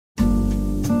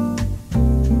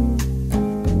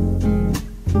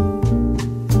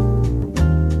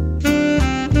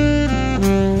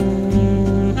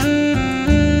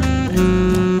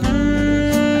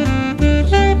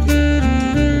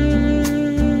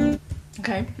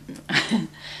Okay,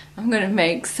 I'm gonna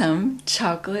make some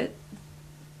chocolate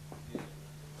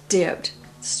dipped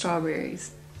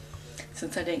strawberries.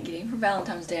 Since I didn't get any for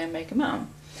Valentine's Day, I'm making my own.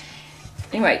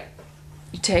 Anyway,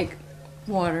 you take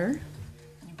water,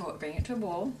 you bring it to a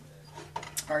boil,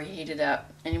 or you heat it up.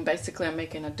 And basically I'm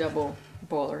making a double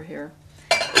boiler here.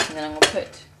 And then I'm gonna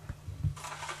put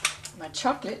my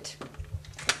chocolate,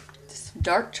 some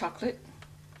dark chocolate,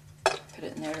 put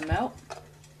it in there to melt.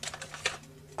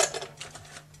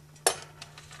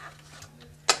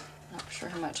 Not sure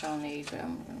how much I'll need, but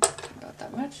I'm gonna put about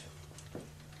that much.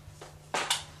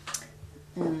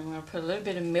 And I'm gonna put a little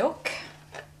bit of milk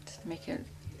to make it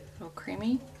a little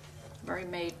creamy. I've already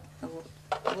made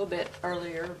a little bit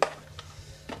earlier.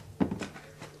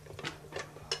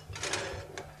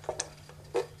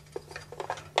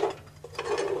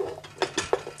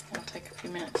 It'll take a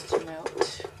few minutes to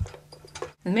melt.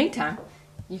 In the meantime,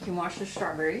 you can wash the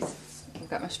strawberries. I've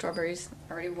got my strawberries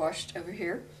already washed over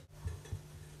here.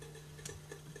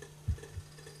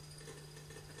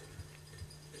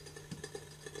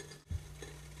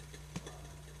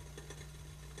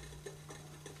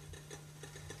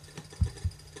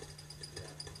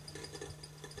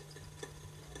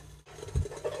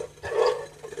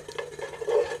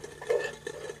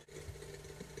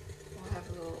 We'll have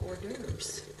a little hors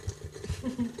d'oeuvres.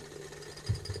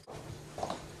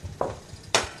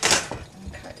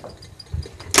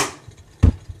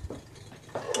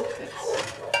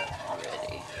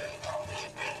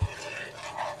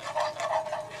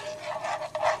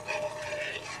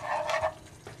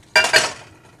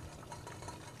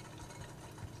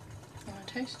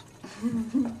 Taste.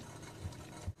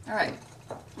 Alright,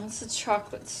 once the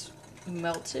chocolate's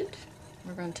melted,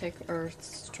 we're going to take our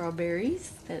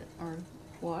strawberries that are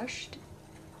washed,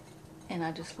 and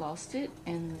I just lost it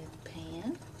in the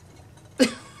pan.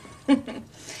 It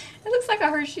looks like a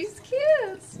Hershey's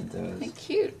Kiss. It does. Isn't it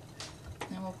cute?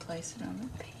 Now we'll place it on the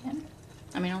pan.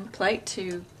 On the plate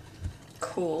to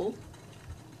cool.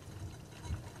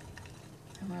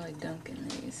 I'm really dunking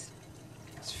these.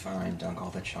 It's fine. Dunk all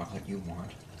the chocolate you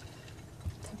want.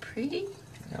 So pretty.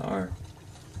 They are.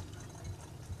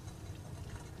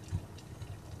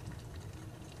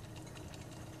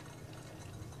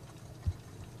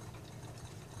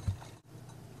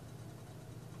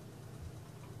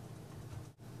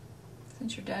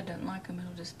 Since your dad doesn't like them,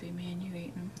 it'll just be me and you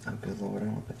eating them. Oh, good Lord. I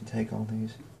don't have to take all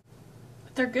these.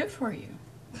 But they're good for you.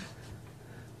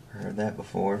 Heard that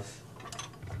before.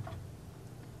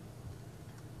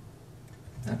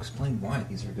 Now explain why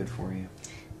these are good for you.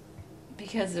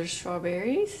 Because they're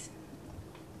strawberries.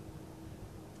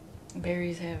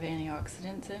 Berries have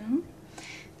antioxidants in them.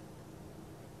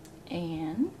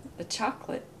 And the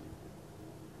chocolate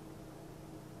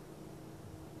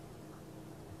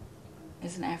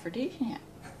is an aphrodisiac.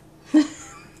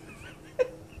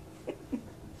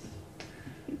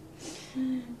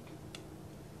 And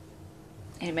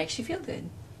it makes you feel good.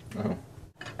 Oh.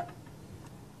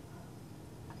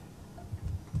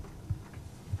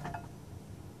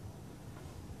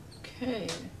 Okay.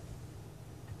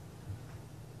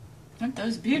 Aren't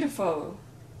those beautiful?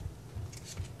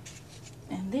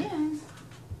 And then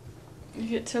you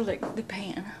get to lick the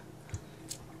pan.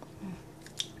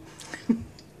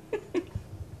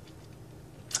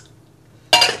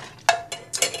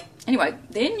 Anyway,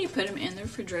 then you put them in the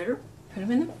refrigerator. Put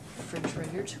them in the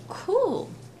refrigerator to cool.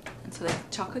 And so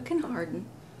that chocolate can harden.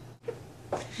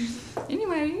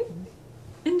 Anyway,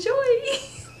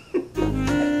 enjoy!